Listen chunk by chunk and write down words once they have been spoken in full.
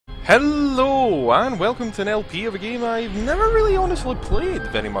Hello, and welcome to an LP of a game I've never really honestly played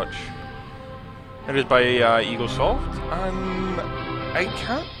very much. It is by Eaglesoft, and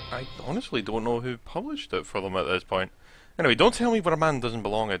I honestly don't know who published it for them at this point. Anyway, don't tell me where a man doesn't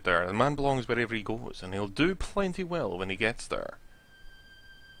belong out there. A man belongs wherever he goes, and he'll do plenty well when he gets there.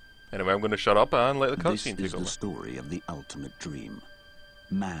 Anyway, I'm going to shut up and let the cutscene take over. This is the story of the ultimate dream.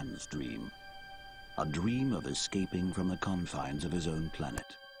 Man's dream. A dream of escaping from the confines of his own planet.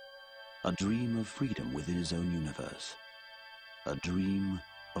 A dream of freedom within his own universe. A dream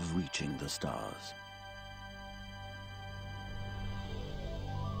of reaching the stars.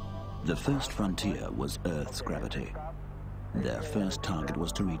 The first frontier was Earth's gravity. Their first target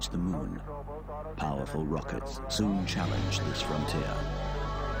was to reach the moon. Powerful rockets soon challenged this frontier.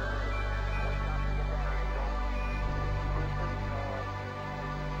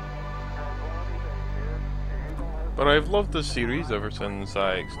 But I've loved this series ever since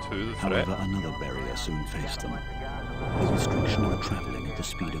X-2, The Threat. However, another barrier soon faced them. The restriction of traveling at the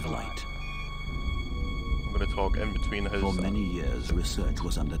speed of light. I'm going to talk in between his... For many years, research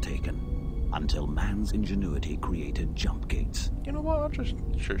was undertaken, until man's ingenuity created jump gates. You know what, I'll just...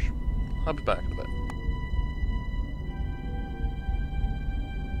 Shush. I'll be back in a bit.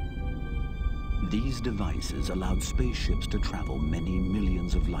 These devices allowed spaceships to travel many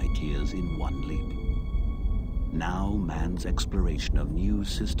millions of light years in one leap. Now, man's exploration of new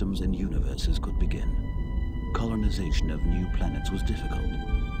systems and universes could begin. Colonization of new planets was difficult.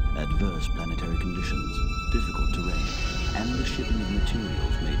 Adverse planetary conditions, difficult terrain, and the shipping of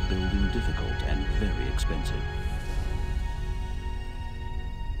materials made building difficult and very expensive.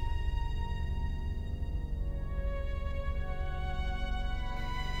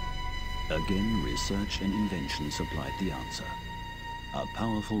 Again, research and invention supplied the answer. A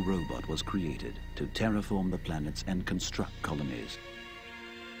powerful robot was created to terraform the planets and construct colonies.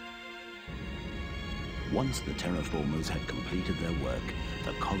 Once the terraformers had completed their work,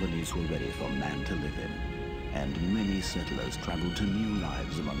 the colonies were ready for man to live in, and many settlers traveled to new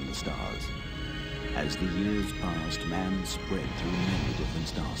lives among the stars. As the years passed, man spread through many different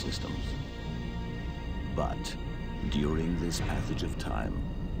star systems. But during this passage of time,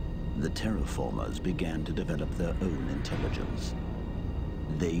 the terraformers began to develop their own intelligence.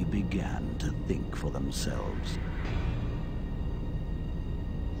 They began to think for themselves.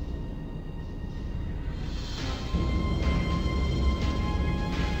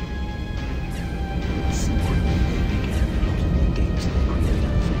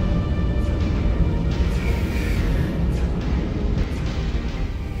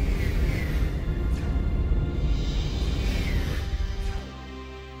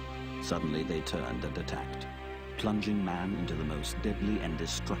 Suddenly they turned and attacked, plunging man into the most deadly and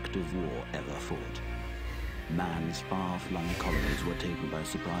destructive war ever fought. Man's far-flung colonies were taken by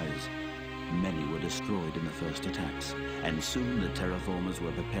surprise. Many were destroyed in the first attacks, and soon the terraformers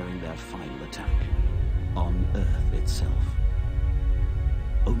were preparing their final attack on Earth itself.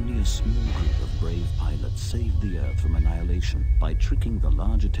 Only a small group of brave pilots saved the Earth from annihilation by tricking the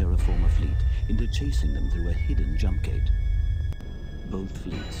larger terraformer fleet into chasing them through a hidden jump gate. Both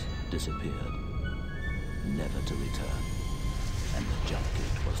fleets disappeared, never to return, and the jump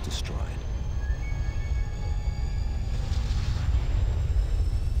gate was destroyed.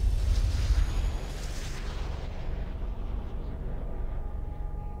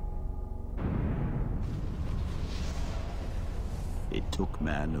 It took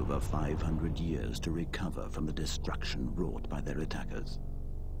man over 500 years to recover from the destruction wrought by their attackers.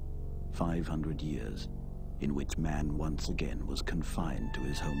 500 years in which man once again was confined to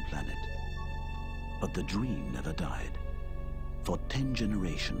his home planet. But the dream never died. For 10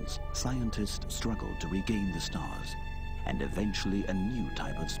 generations, scientists struggled to regain the stars, and eventually a new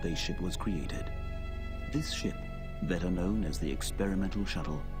type of spaceship was created. This ship, better known as the Experimental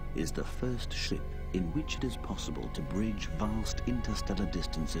Shuttle, is the first ship in which it is possible to bridge vast interstellar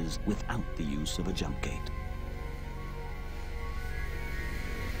distances without the use of a jump gate.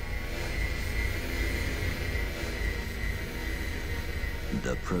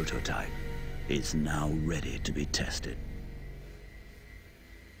 The prototype is now ready to be tested.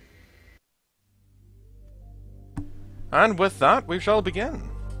 And with that, we shall begin.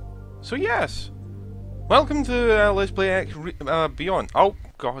 So yes, welcome to Let's Play X Beyond. Oh,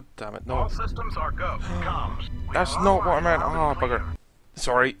 god damn it, no. All systems are go. Comms. That's not what I meant. Oh, bugger.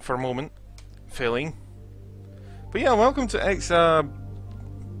 Sorry for a moment. Failing. But yeah, welcome to X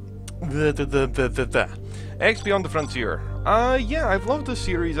X Beyond the Frontier. Yeah, I've loved this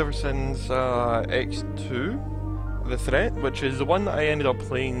series ever since X-2, The Threat, which is the one that I ended up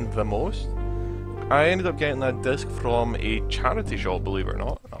playing the most. I ended up getting that disc from a charity shop, believe it or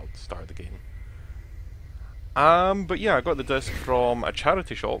not. I'll start of the game. But yeah, I got the disc from a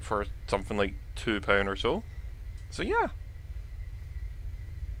charity shop for something like £2 or so. So yeah.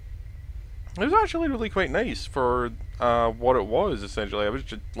 It was actually really quite nice for what it was, essentially. I was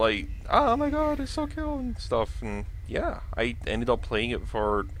just like, oh my god, it's so cool and stuff. And yeah, I ended up playing it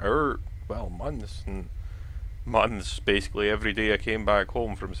for months and months, basically, every day I came back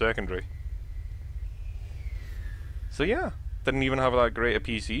home from secondary. So yeah, didn't even have that great a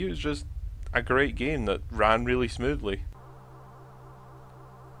PC, it was just a great game that ran really smoothly.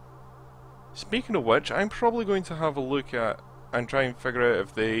 Speaking of which, I'm probably going to have a look at and try and figure out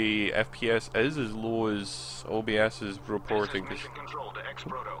if the FPS is as low as OBS is reporting. This is mission control to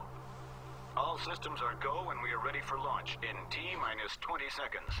X-Proto. All systems are go and we are ready for launch in T-minus 20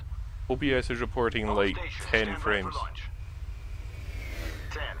 seconds. OBS is reporting All like stations 10 stand by frames. for launch.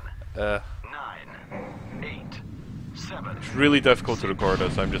 10, 9, 8, 7. It's really difficult to record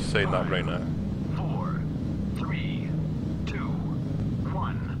this, I'm just saying that right now. 4, 3, 2,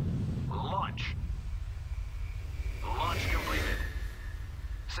 1. Launch. Launch completed.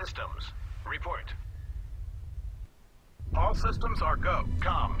 Systems, report. All systems are go.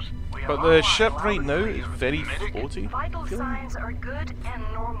 Comms. We have But the online ship loud right and now clear. is very Medic, floaty. Vital signs are good and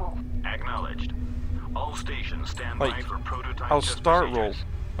normal. acknowledged. All stations stand by Like, for prototype I'll test start roll, procedures.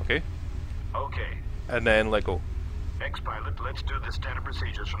 okay? Okay. And then let go. X-Pilot, let's do the standard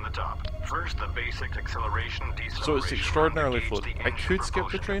procedures from the top. First, the basic acceleration, deceleration. So it's extraordinarily Engage floaty. the I engine could skip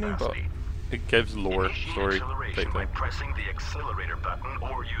the propulsion training, but capacity. it gives lower Initiate story acceleration type by thing. pressing the accelerator button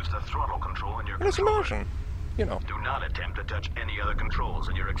or use the throttle control in your And it's controller. immersion, you know. Do not attempt to touch any other controls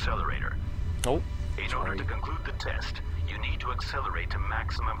in your accelerator. Oh, In order sorry. to conclude the test, you need to accelerate to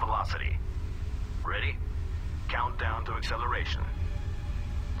maximum velocity. Ready? Count down to acceleration.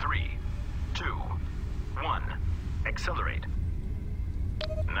 3, 2, 1. Accelerate.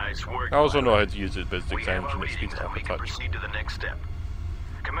 Nice work. I also know pilot. how to use it, but it's We have our extension, it speeds readings and up we a can touch. proceed to the next step.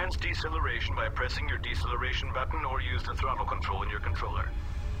 Commence deceleration by pressing your deceleration button or use the throttle control in your controller.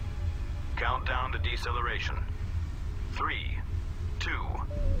 Count down to deceleration. 3, 2,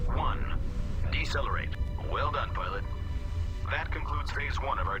 1. Decelerate. Well done, pilot. That concludes phase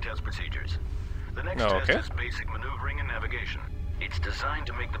 1 of our test procedures. The next Oh, okay. test is basic maneuvering and navigation. It's designed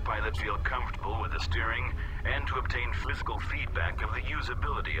to make the pilot feel comfortable with the steering and to obtain physical feedback of the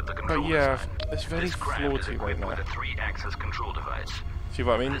usability of the control yeah, design. it's very This craft is floaty right equipped now. with a 3-axis control device. See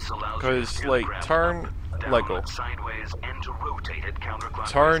what I mean? This allows you to Because, steer the like, craft turn, up, down, let go. sideways, and to rotate it counterclockwise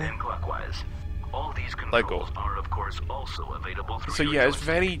Turn, and clockwise. All these let go. controls are, of course, also available through So your yeah, it's joystick,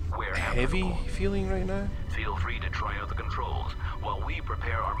 very where heavy applicable. feeling right now. Feel free to try out the controls while we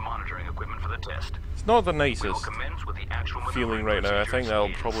prepare our monitoring equipment for the test. It's not the We'll nicest commence with the actual feeling maneuvering right now. I think procedures that'll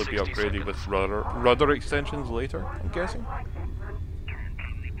in probably be 60 upgraded seconds. with rudder extensions later, I'm guessing.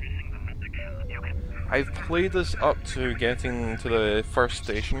 I've played this up to getting to the first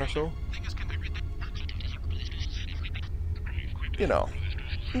station or so. You know,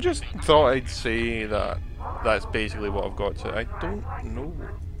 just thought I'd say that that's basically what I've got to. I don't know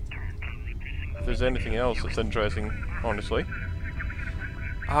if there's anything else that's interesting, honestly.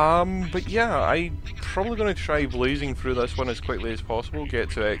 But yeah, I'm probably going to try blazing through this one as quickly as possible, get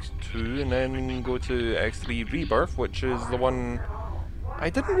to X2 and then go to X3 Rebirth, which is the one I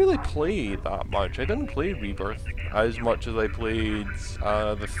didn't really play that much. I didn't play Rebirth as much as I played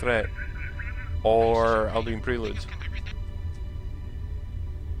The Threat or Albion Preludes.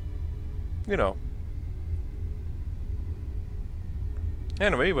 You know.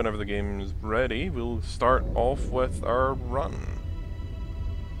 Anyway, whenever the game's ready, we'll start off with our run.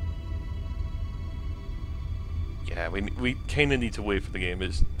 Yeah, we kind of need to wait for the game.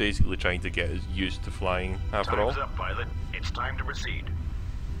 It's basically trying to get us used to flying, after all. Time's up, pilot. It's time to proceed.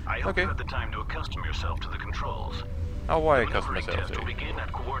 I hope Okay. you had the time to accustom yourself to the controls. How will I The accustom maneuvering myself test to will it? begin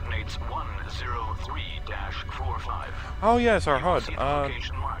at coordinates 103-45. Oh yes, our You will HUD. see the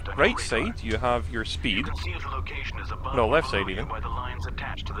location marked on your Right radar. side, you have your You speed. can see if the location is above No, or left below side you even. by the lines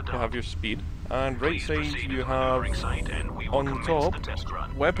attached to the You dot. have your speed. And right Please side, proceed to you the have, maneuvering site and we will on the commence top, the test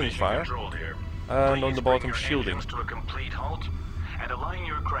run. weapons Mission fire. controlled here. And on Please the bring bottom, your shielding. engines to a complete halt and align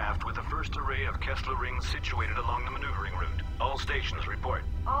your craft with the first array of Kessler rings situated along the maneuvering route. All stations report.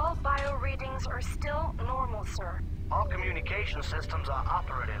 All bio readings are still normal, sir. All communication systems are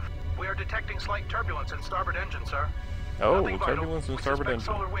operative. We are detecting slight turbulence in starboard engine, sir. Oh, Nothing vital. turbulence in We starboard suspect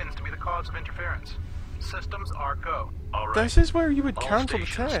engine. solar winds to be the cause of interference. Systems are go. All right. This is where you would All cancel the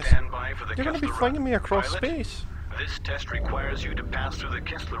stations test. stand by for the You're going to be Kessler flinging run. me across Pilot, space. This test requires you to pass through the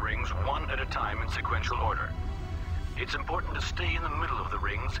Kessler rings one at a time in sequential order. It's important to stay in the middle of the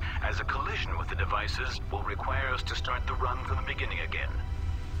rings, as a collision with the devices will require us to start the run from the beginning again.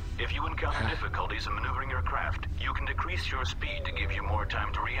 you encounter difficulties in maneuvering your craft, you can decrease your speed to give you more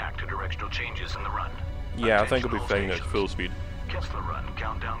time to react to directional changes in the run. Yeah, I think it'll be Attention fine all at full speed. Kessler Run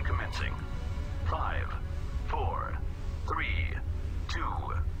countdown commencing. 5, 4, 3, 2,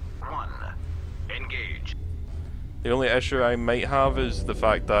 1. Engage. The only issue I might have is the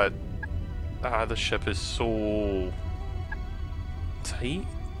fact that the ship is so tight,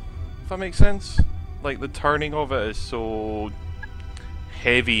 if that makes sense. Like, the turning of it is so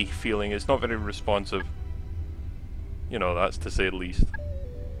heavy feeling, it's not very responsive. You know, that's to say the least.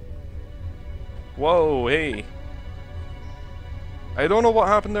 Whoa, hey! I don't know what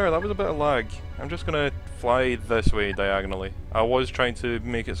happened there, that was a bit of lag. I'm just gonna fly this way diagonally. I was trying to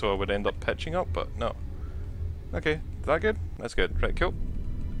make it so I would end up pitching up, but no. Okay, is that good? That's good. Right, cool.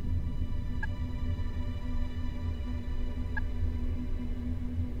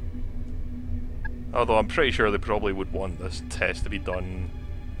 Although I'm pretty sure they probably would want this test to be done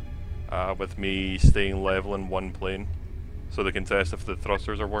with me staying level in one plane, so they can test if the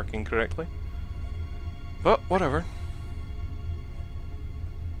thrusters are working correctly. But, whatever.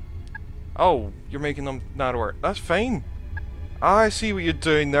 Oh, you're making them narrower. That's fine. I see what you're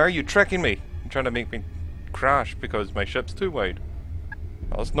doing there. You're tricking me. You're trying to make me crash because my ship's too wide.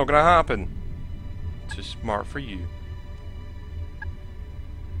 Well, it's not gonna happen. Too smart for you.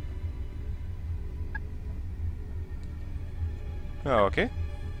 Oh, okay.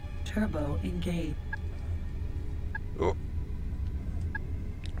 Turbo engage. Oh.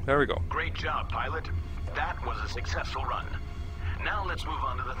 There we go. Great job, pilot. That was a successful run. Now let's move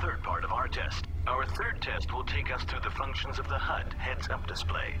on to the third part of our test. Our third test will take us through the functions of the HUD heads-up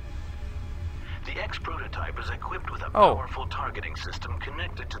display. The X prototype is equipped with a powerful targeting system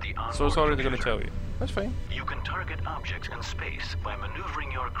connected to the onboard So it's already computer. going to tell you. That's fine. You can target objects in space by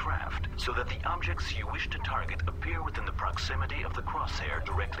maneuvering your craft so that the objects you wish to target appear within the proximity of the crosshair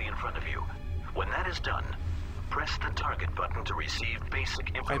directly in front of you. When that is done, press the target button to receive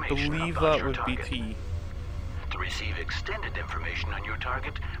basic I information believe about that your would target. be T. To receive extended information on your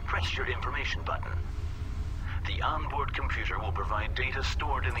target, press your information button. The onboard computer will provide data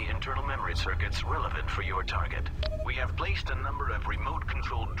stored in the internal memory circuits relevant for your target. We have placed a number of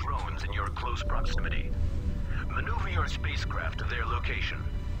remote-controlled drones in your close proximity. Maneuver your spacecraft to their location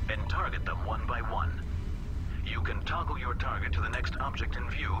and target them one by one. You can toggle your target to the next object in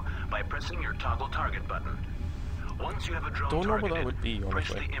view by pressing your toggle target button. Once you have a drone Don't know what targeted, that would be,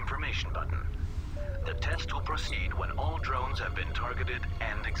 press honestly. the information button. The test will proceed when all drones have been targeted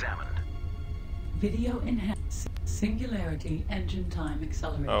and examined. Video enhance. Singularity engine time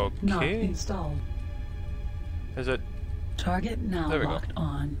accelerator. Okay. Not installed. Is it? Target now There we go. locked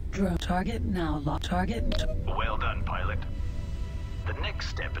on. Drone. Target now locked. Target. Well done, pilot. The next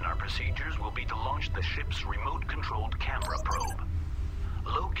step in our procedures will be to launch the ship's remote-controlled camera probe.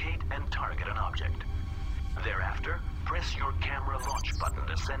 Locate and target an object. Thereafter, press your camera launch button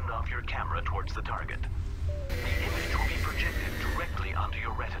to send off your camera towards the target. The image will be projected directly onto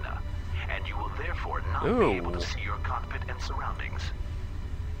your retina, and you will therefore not be able to see your cockpit and surroundings.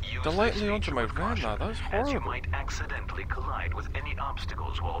 Use Directly this onto feature my with caution, retina, that's as you horrible. might accidentally collide with any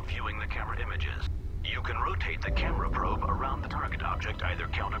obstacles while viewing the camera images. You can rotate the camera probe around the target object either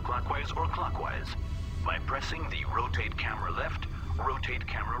counterclockwise or clockwise by pressing the rotate camera left, rotate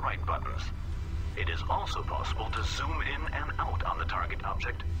camera right buttons. It is also possible to zoom in and out on the target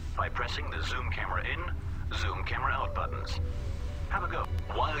object by pressing the zoom camera in, zoom camera out buttons. Have a go.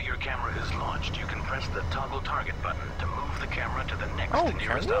 While your camera is launched, you can press the toggle target button to move the camera to the next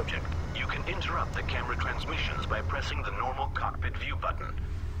nearest can you? object. You can interrupt the camera transmissions by pressing the normal cockpit view button.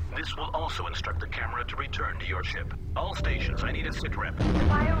 This will also instruct the camera to return to your ship. All stations, I need a sit rep. The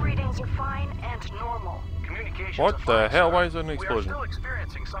bio readings are fine and normal. Communications What are the fine, hell? sir. Why is there an We are explosion? still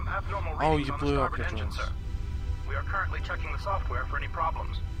experiencing some abnormal Oh, readings you on the blew up starboard your engine, drones. sir. We are currently checking the software for any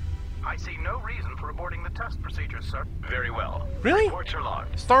problems. I see no reason for aborting the test procedures, sir. Very well. Really? Reports are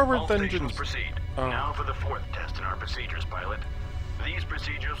logged. Starboard All stations engines. proceed. Oh. Now for the fourth test in our procedures, pilot. These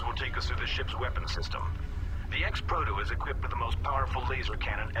procedures will take us through the ship's weapon system. The X-Proto is equipped with the most powerful laser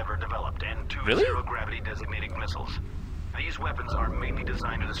cannon ever developed and two Really? zero-gravity designated missiles. These weapons are mainly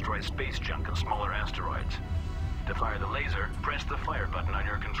designed to destroy space junk and smaller asteroids. To fire the laser, press the fire button on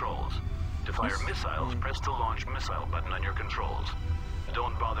your controls. To fire missiles, press the launch missile button on your controls.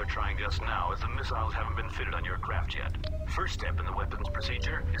 Don't bother trying just now, as the missiles haven't been fitted on your craft yet. First step in the weapons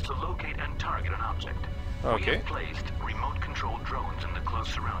procedure is to locate and target an object. We Okay. have placed remote-controlled drones in the close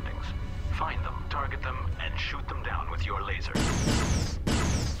surroundings. Find them, target them, and shoot them down with your laser.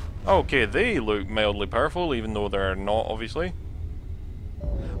 Okay, they look mildly powerful, even though they're not, obviously.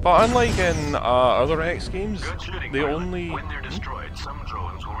 But unlike in other X games, Good shooting, they pilot. only... When they're destroyed, some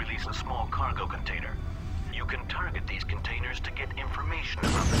drones will release a small cargo container. You can target these containers to get information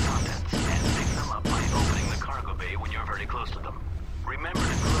about the contents and pick them up by opening the cargo bay when you're very close to them. Remember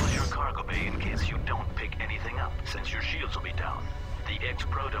to close your cargo bay in case you don't pick anything up, since your shields will be down. The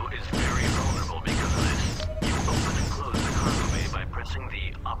X-Proto is very vulnerable because of this. You open and close the cargo bay by pressing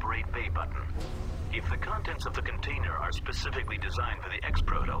the Operate Bay button. If the contents of the container are specifically designed for the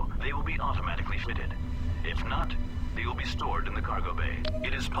X-Proto, they will be automatically fitted. If not, they will be stored in the cargo bay.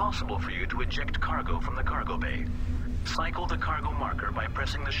 It is possible for you to eject cargo from the cargo bay. Cycle the cargo marker by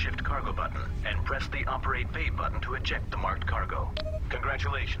pressing the Shift Cargo button, and press the Operate Bay button to eject the marked cargo.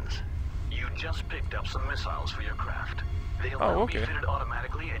 Congratulations. You just picked up some missiles for your craft. They'll now be fitted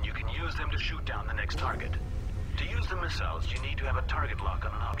automatically, and you can use them to shoot down the next target. To use the missiles, you need to have a target lock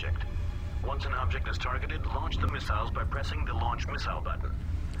on an object. Once an object is targeted, launch the missiles by pressing the Launch Missile button.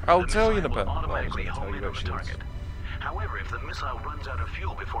 I'll tell you in a bit. Will automatically home in on the target. However, if the missile runs out of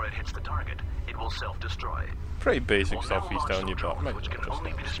fuel before it hits the target, it will self-destroy. Pretty basic stuff he's telling you, but which can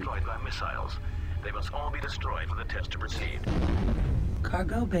only be destroyed by missiles. They must all be destroyed for the test to proceed.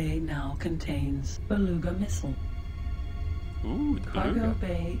 Cargo bay now contains Beluga missile. Ooh, the Cargo Beluga.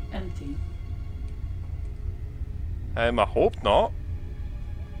 bay empty. I hope not.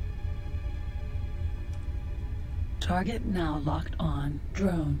 Target now locked on.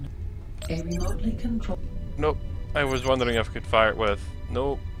 Drone. A remotely controlled. Nope. I was wondering if I could fire it with...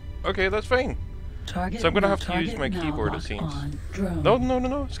 Nope. Okay, that's fine. Target So I'm gonna now, have to use my target now keyboard, it locked seems. on. Drone.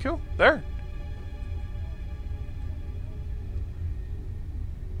 No, it's cool. There.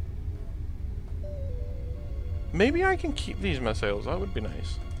 Maybe I can keep these missiles, that would be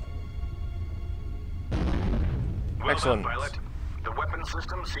nice. Well Excellent. done, pilot. The weapon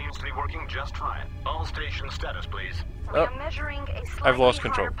system seems to be working just fine. All station status, please. We Oh. are measuring a slightly I've lost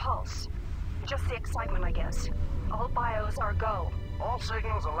control. higher pulse. Just the excitement, I guess. All bios are go. All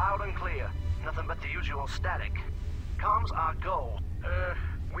signals are loud and clear. Nothing but the usual static. Comms are go.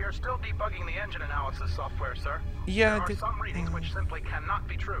 We are still debugging the engine analysis software, sir. Yeah, There are some readings which simply cannot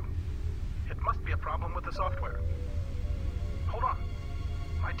be true. It must be a problem with the software. Hold on.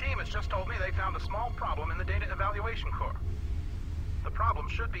 My team has just told me they found a small problem in the data evaluation core. The problem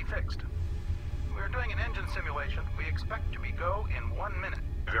should be fixed. We're doing an engine simulation. We expect to be go in 1 minute.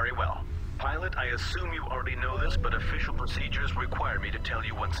 Very well. Pilot, I assume you already know this, but official procedures require me to tell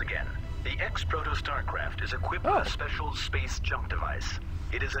you once again. The X-Proto Starcraft is equipped with a special space jump device.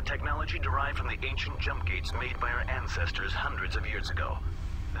 It is a technology derived from the ancient jump gates made by our ancestors hundreds of years ago.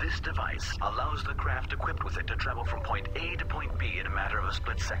 This device allows the craft equipped with it to travel from point A to point B in a matter of a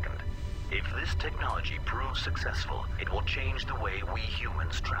split second. If this technology proves successful, it will change the way we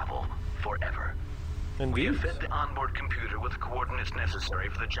humans travel forever. We have fed the onboard computer with the coordinates necessary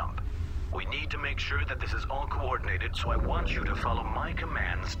for the jump. We need to make sure that this is all coordinated, so I want you to follow my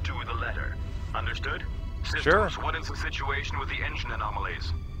commands to the letter. Understood? Systems, what is the situation with the engine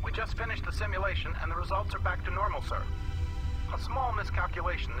anomalies? We just finished the simulation, and the results are back to normal, sir. A small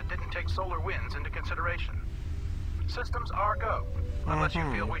miscalculation that didn't take solar winds into consideration. Systems are go. Unless you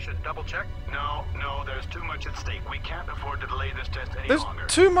feel we should double-check? No, there's too much at stake. We can't afford to delay this test any There's longer.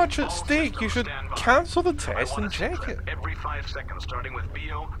 too much at All stake. You systems should stand by. cancel the I test want and a check trip it. every 5 seconds, starting with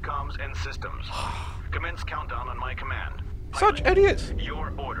BO, comms, and systems. Commence countdown on my command. Such Pilot, idiots.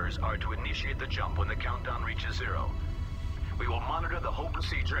 Your orders are to initiate the jump when the countdown reaches 0. We will monitor the whole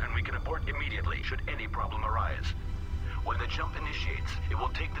procedure, and we can abort immediately should any problem arise. When the jump initiates, it will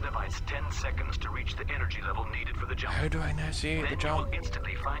take the device 10 seconds to reach the energy level needed for the jump. How do I initiate the Then you jump? will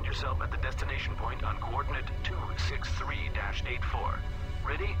instantly find yourself at the destination point on coordinate 263-84.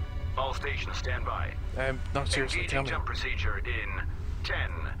 Ready? All stations stand by. No, seriously, Engaging tell me. jump procedure in 10,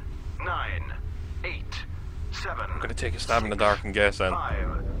 9, 8, 7. I'm gonna take a stab in the dark and guess then.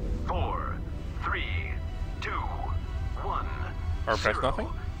 5, 4, 3, 2, 1. Or press 0. nothing?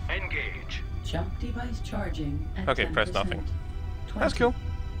 Jump Engage. device charging at Okay, 10%. press nothing. 20, That's cool.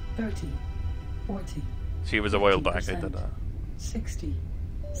 30, 40, See, it was a while back I did 50%, that. 60,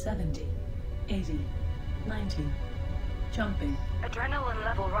 70, 80, 90. Jumping. Adrenaline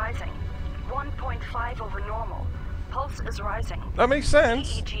level rising. 1.5 over normal. Pulse is rising. That makes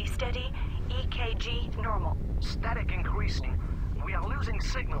sense. EEG steady. EKG normal. Static increasing. We are losing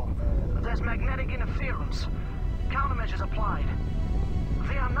signal. There's magnetic interference. Countermeasures applied.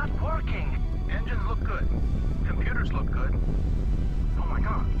 They are not working. Engines look good. Computers look good. Oh my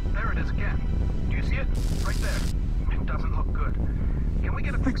god, there it is again. Do you see it? Right there. It doesn't look good. Can we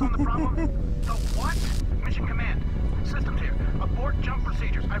get a fix on the problem? The what? Mission command. Systems here. Abort jump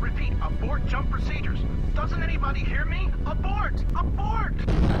procedures. I repeat, abort jump procedures. Doesn't anybody hear me? Abort! Abort!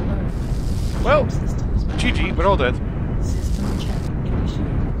 Alert. Well, Systems GG, we're all dead. System check initiated.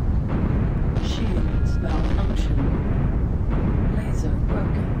 Shields malfunction. Laser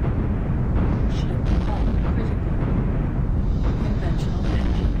broken. Ship hull critical. Conventional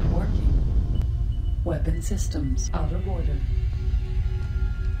engine working. Weapon systems out of order.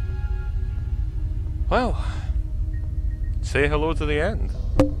 Well, say hello to the end.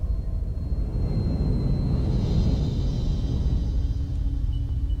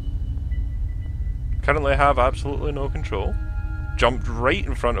 Currently have absolutely no control. Jumped right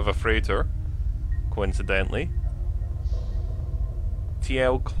in front of a freighter, coincidentally.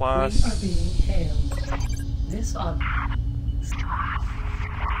 TL We class. are being hailed. This object.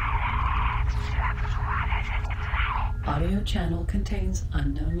 Audio channel contains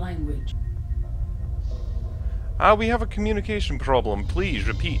unknown language. We have a communication problem. Please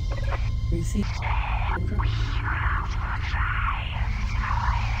repeat. Receive.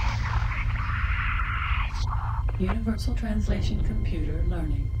 Universal Translation Computer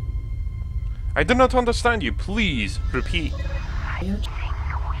Learning. I do not understand you. Please repeat. Audio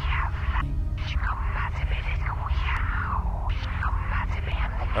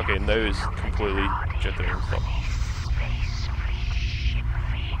Okay, now it's completely jittery and stuff.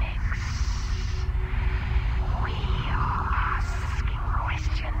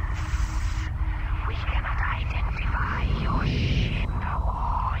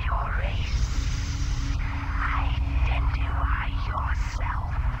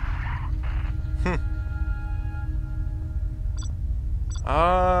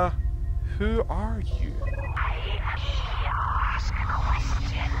 Who are you?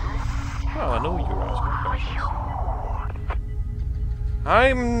 Well, I know you're asking questions.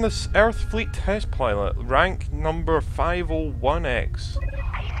 I'm the Earth Fleet Test Pilot, rank number 501X.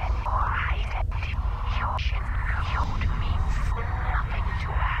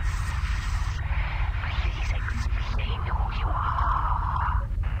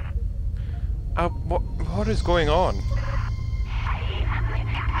 What is going on?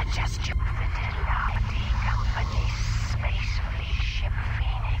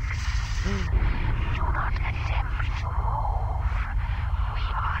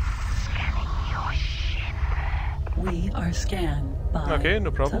 We are scanned by Okay,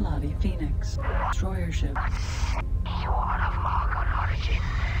 no problem. Talati Phoenix. Destroyer ship. You are of Margon origin.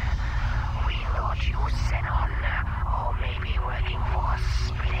 We thought you Xenon, or maybe working for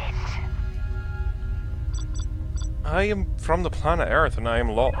Split. I am from the planet Earth and I am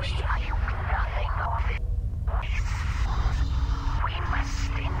lost. We are you nothing of it. We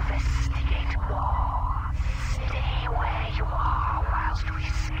must investigate more. Stay where you are whilst we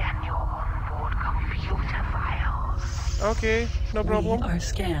scan your onboard computer files. Okay, no problem. We are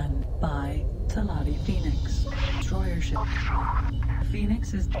scanned by Talati Phoenix. Destroyer ship.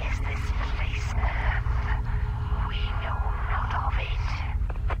 Phoenix is. Is this place Earth? We know not of it.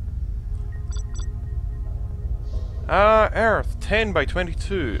 Earth, 10 by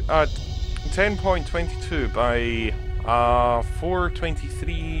 22. 10.22 by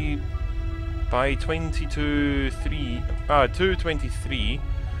 423 by 223 by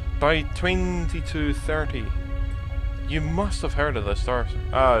 2230. You must have heard of this star.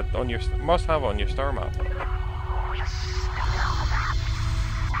 On your must have on your star map.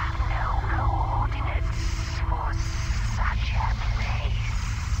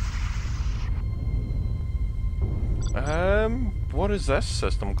 What is this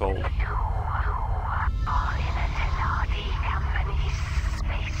system called?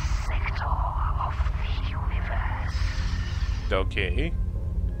 Okay.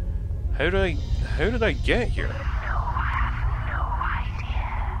 How did I get here? No, I have no idea.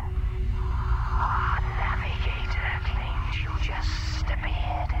 Our navigator claimed you just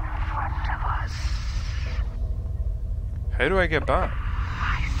appeared in front of us. How do I get back?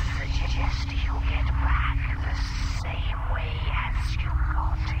 I suggest you get back the same way as you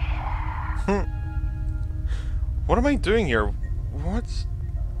got here. What am I doing here? What's...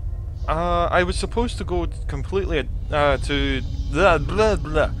 I was supposed to go completely to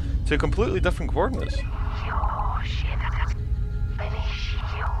to completely different coordinates. Your ship has many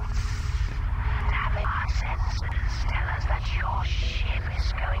shields. Damage our sensors tell us that your ship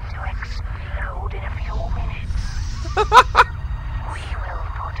is going to explode in a few minutes. We will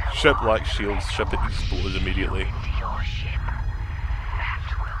put a Ship lacks shields, ship it explodes immediately. into your ship.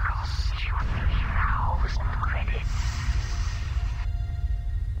 That will cost you 3,000 credits.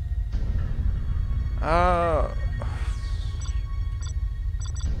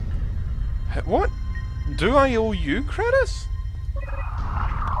 What? Do I owe you credits? Of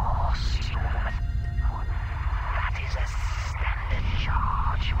course you would. That is a standard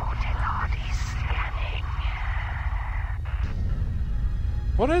charge for Teladi scanning.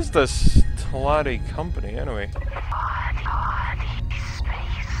 What is this Teladi company, anyway? The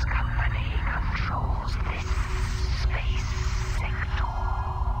space company controls this space sector.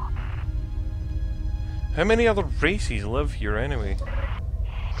 How many other races live here, anyway?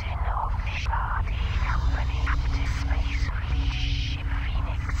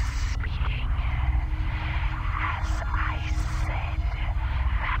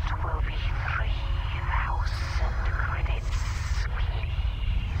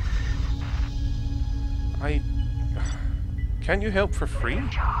 Can you help for free?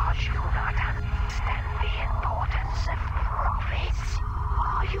 George, you not understand the importance of profits.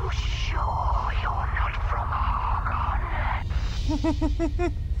 Are you sure you're not from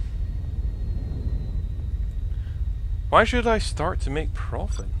Argon? Why should I start to make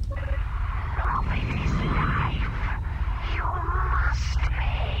profit? Profit is life. You must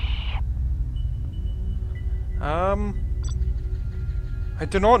pay. I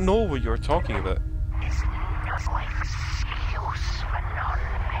do not know what you're talking about.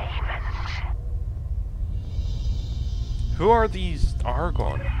 Who are these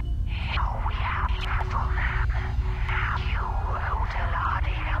Argon? We have you owe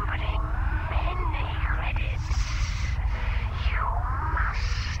Teladi Company many credits. You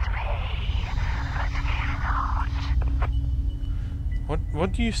must pay, but cannot.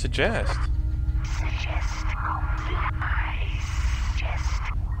 What do you suggest? Suggest compromise. Suggest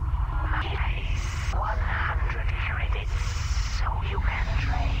 100 credits so you can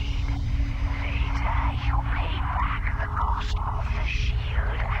trade. Later you pay back the cost of the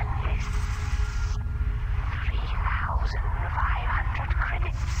shield and this 3,500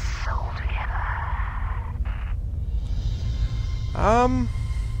 credits altogether.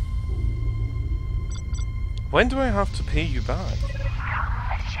 When do I have to pay you back?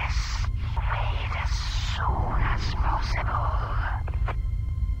 Just paid as soon as possible.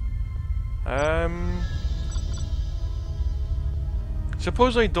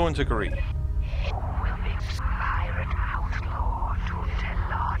 Suppose I don't agree. You will be pirate outlaw to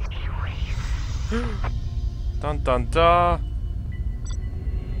Teladi race. Dun dun da.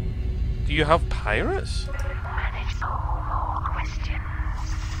 Do you have pirates? Manage no more questions.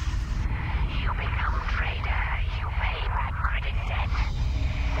 You become trader, you pay back credit debt.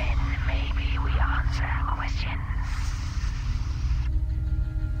 Then maybe we answer questions.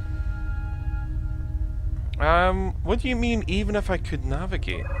 What do you mean, even if I could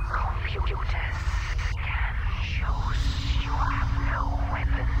navigate? Computers scan shows you have no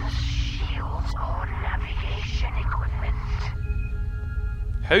weapons, shields, or navigation equipment.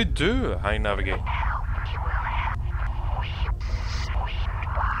 How do I navigate? Help, you will help. We sweep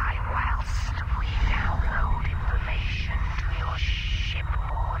by whilst we download information to your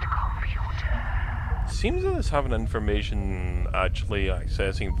shipboard computer. Seems that it's having information actually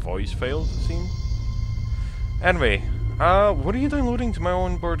accessing voice files, it seems. Anyway, what are you downloading to my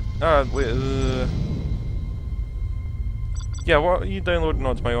onboard? Yeah, what are you downloading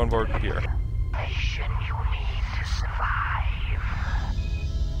onto my onboard computer? Information you need to survive.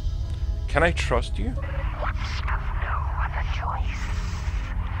 Can I trust you? You have no other choice.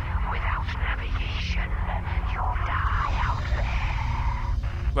 Without navigation, you'll die out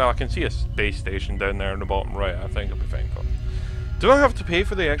there. Well, I can see a space station down there in the bottom right. I think I'll be fine. Do I have to pay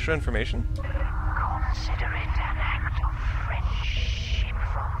for the extra information? Consider it an act of friendship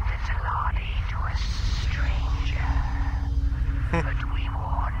from the Teladi to a stranger. But we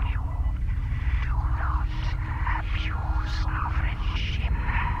warn you, do not abuse our friendship.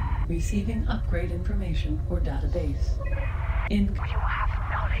 Receiving upgrade information for database. You have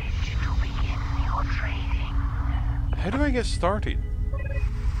knowledge to begin your trading. How do I get started?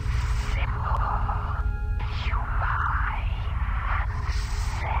 Simple. You buy and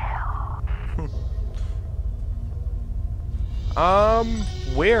sell.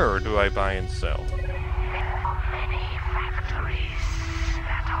 Where do I buy and sell? There are many factories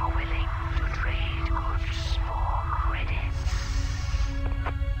that are willing to trade goods for credits.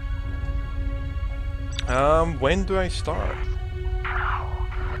 When do I start? Now,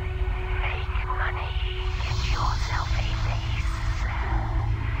 make money, get yourself a base.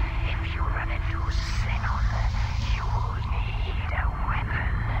 If you run into Xenon, you will need a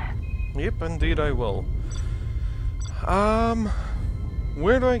weapon. Yep, indeed I will.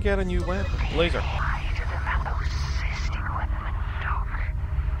 Where do I get a new weapon? Laser. Buy to the closest equipment dock.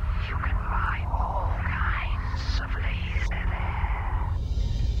 You can buy all kinds of laser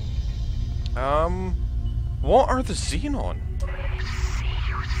What are the Xenon? See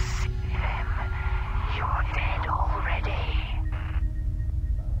you see them. You're dead already.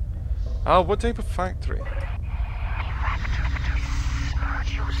 What type of factory?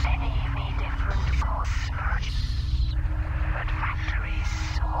 Produce any different goods. But factories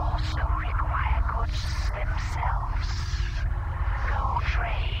also require goods themselves. Go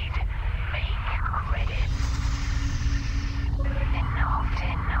trade, make credits.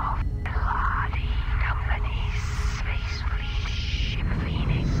 Enough. Bloody companies, Space Fleet, Ship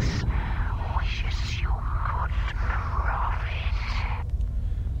Phoenix, wishes you good profit.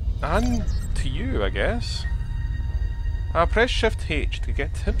 And to you, I guess. Press Shift H to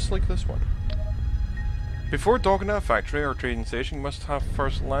get tips like this one. Before docking at a factory or trading station, you must have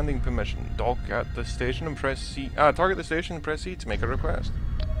first landing permission. Dock at the station and press C. Target the station and press C to make a request.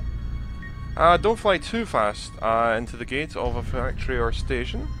 Don't fly too fast into the gate of a factory or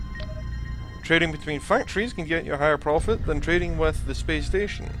station. Trading between factories can get you a higher profit than trading with the space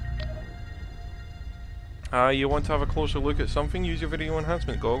station. You want to have a closer look at something, use your video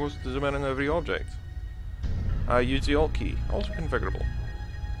enhancement goggles to zoom in on every object. Use the Alt key, also configurable.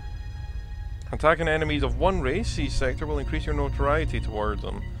 Attacking enemies of one race, each sector will increase your notoriety towards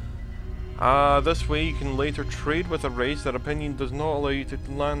them. This way you can later trade with a race that opinion does not allow you to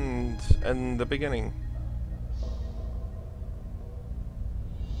land in the beginning.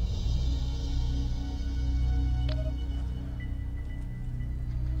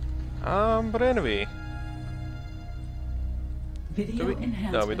 But anyway. Video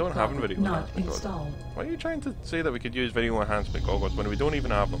enhancement No, we don't have a goggle video not enhancement installed. goggles. Why are you trying to say that we could use video enhancement goggles when we don't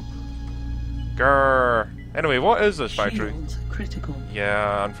even have them? Grrr. Anyway, what is this factory? Shields critical.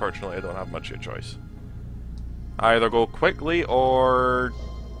 Yeah, unfortunately I don't have much of a choice. Either go quickly or,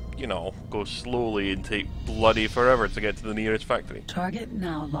 you know, go slowly and take bloody forever to get to the nearest factory. Target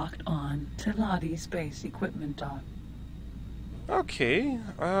now locked on to Lottie Space Equipment Dock. Okay,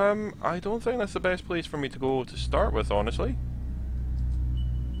 I don't think that's the best place for me to go to start with, honestly.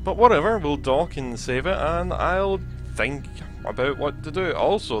 But whatever, we'll dock and save it, and I'll think about what to do.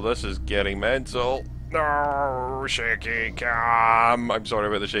 Also, this is getting mental. No, shaky cam. I'm sorry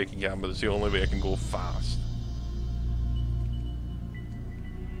about the shaky cam, but it's the only way I can go fast.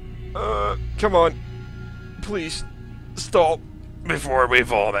 Come on. Please, stop before we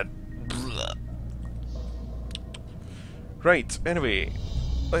vomit. Blah. Right, anyway,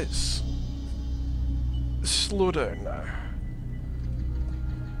 let's slow down now.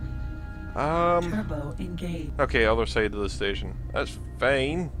 Turbo engaged. Okay, other side of the station. That's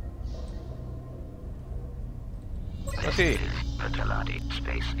fine. Okay. Fatality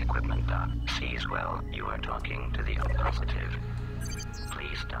Space Equipment Dock. Sees well. You are talking to the positive.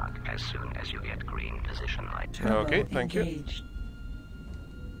 Please dock as soon as you get green position light. Turbo Okay, thank you. engaged.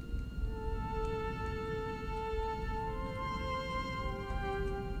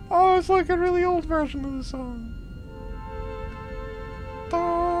 Oh, it's like a really old version of the song.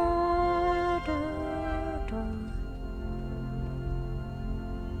 Da, da, da.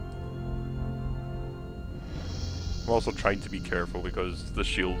 I'm also trying to be careful because the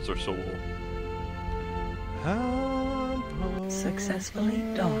shields are so low. Successfully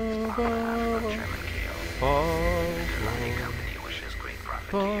docked. Chairman Kale. Fatality Company wishes great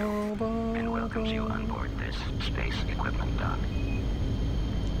profit to you and welcomes you on board this Space Equipment Dock.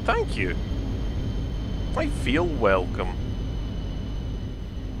 Thank you. I feel welcome.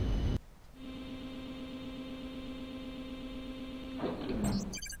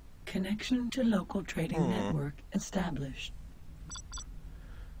 Connection to local trading network established.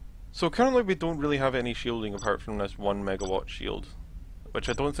 So currently we don't really have any shielding apart from this 1 megawatt shield, which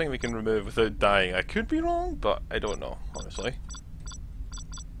I don't think we can remove without dying. I could be wrong, but I don't know, honestly.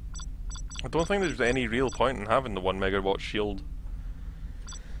 I don't think there's any real point in having the 1 megawatt shield.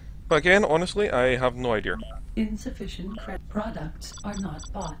 But again, honestly, I have no idea. Insufficient credit. Products are not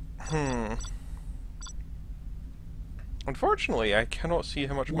bought. Unfortunately, I cannot see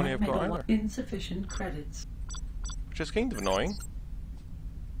how much money I've got either, Insufficient credits. which is kind of annoying.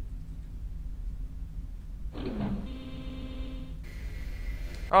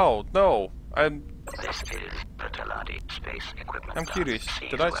 Oh, no. This is Fatality Space Equipment I'm Dock. curious. Sees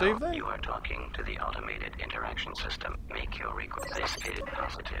Did I well. save that? You are talking to the automated interaction system. Make your request. This is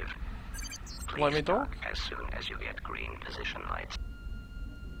positive. Please Let me dock? as soon as you get green position lights.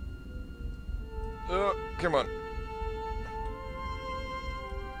 Come on.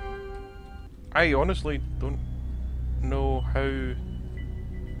 I honestly don't know how you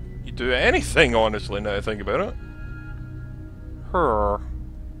do anything, honestly, now I think about it.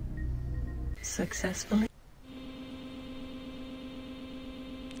 Successfully.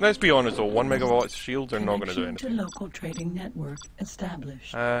 Let's be honest though, 1 megawatt shields are not going to do Connection anything. to local trading network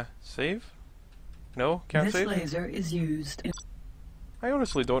established. Save? No? Can't This save? laser is used in... I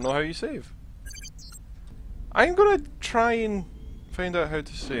honestly don't know how you save. I'm gonna try and find out how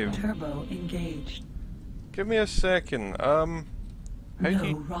to save. Turbo engaged. Give me a second. How do No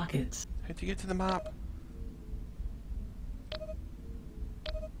you rockets. get to the map?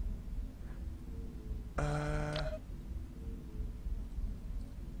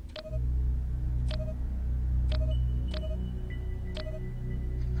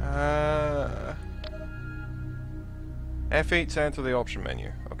 F8 to enter the option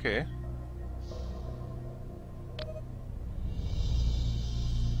menu. Okay.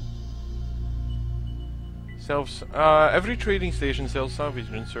 Every trading station sells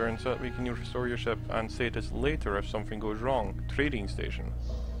salvage insurance so that we can restore your ship and status later if something goes wrong. Trading station.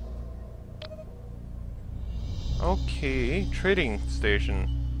 Okay, trading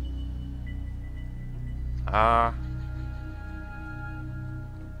station. A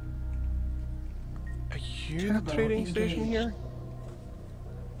huge trading station here?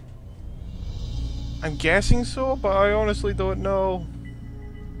 I'm guessing so, but I honestly don't know.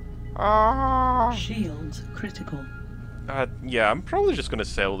 Shields critical. Yeah, I'm probably just gonna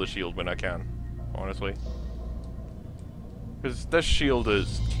sell the shield when I can, honestly. Because this shield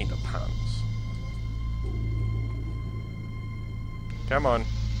is kinda pants. Come on.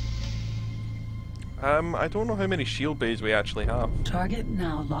 I don't know how many shield bays we actually have. Target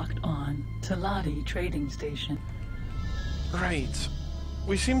now locked on. Talati trading station. Right.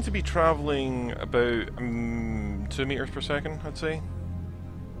 We seem to be travelling about 2 meters per second, I'd say.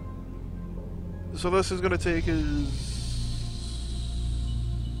 So this is going to take us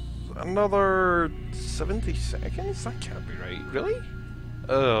another 70 seconds? That can't be right. Really?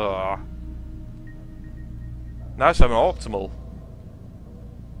 Ugh. That's optimal.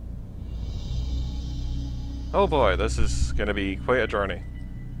 Oh boy, this is going to be quite a journey.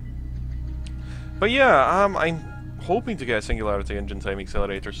 But yeah, I'm hoping to get a Singularity Engine Time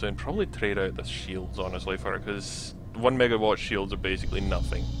Accelerator soon. Probably trade out the shields, honestly, for it, because 1 megawatt shields are basically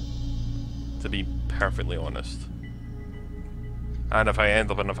nothing. To be perfectly honest. And if I end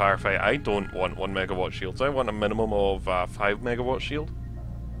up in a firefight, I don't want 1 megawatt shields. I want a minimum of 5 megawatt shield.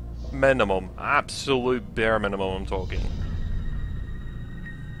 Minimum. Absolute bare minimum I'm talking.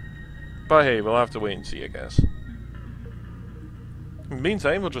 But hey, we'll have to wait and see, I guess. In the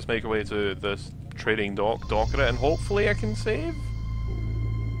meantime, we'll just make our way to this trading dock at it, and hopefully I can save.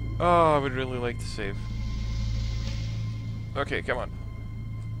 Oh, I would really like to save. Okay, come on.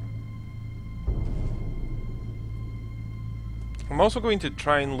 I'm also going to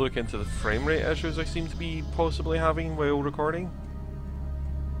try and look into the frame rate issues I seem to be possibly having while recording.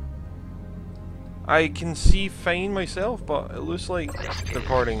 I can see fine myself, but it looks like the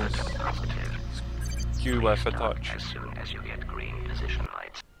recording's skew with a touch. As soon as you get green position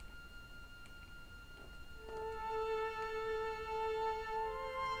lights.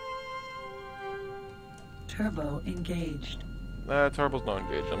 Turbo engaged. Turbo's not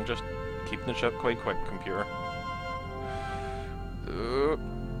engaged. I'm just keeping the ship quite quick, computer.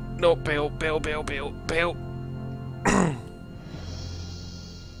 No, bail.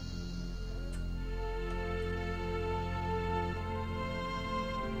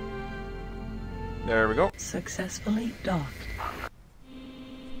 There we go. Successfully docked.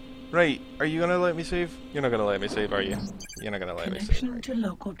 Right, are you gonna let me save? You're not gonna let me save, are you? You're not gonna let me save. Connection Right. to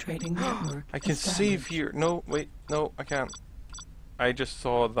local trading network. I can save established. here. No, wait, no, I can't. I just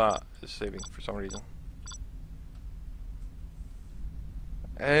saw that as saving for some reason.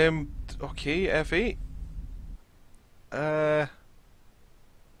 Okay, F8. No,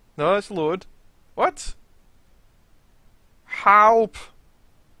 that's load. What? Help!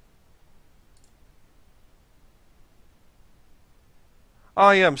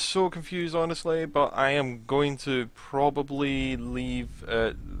 I am so confused, honestly, but I am going to probably leave.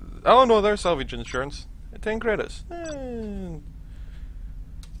 Oh no, there's salvage insurance. 10 credits.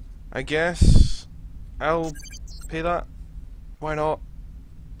 I guess I'll pay that. Why not?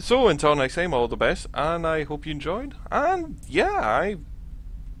 So until next time, all the best, and I hope you enjoyed. And yeah, I'm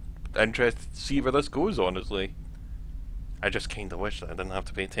interested to see where this goes, honestly. I just kinda wish that I didn't have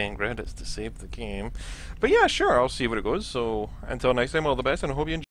to pay 10 credits to save the game. But yeah, sure, I'll see where it goes. So until next time, all the best, and I hope you enjoy.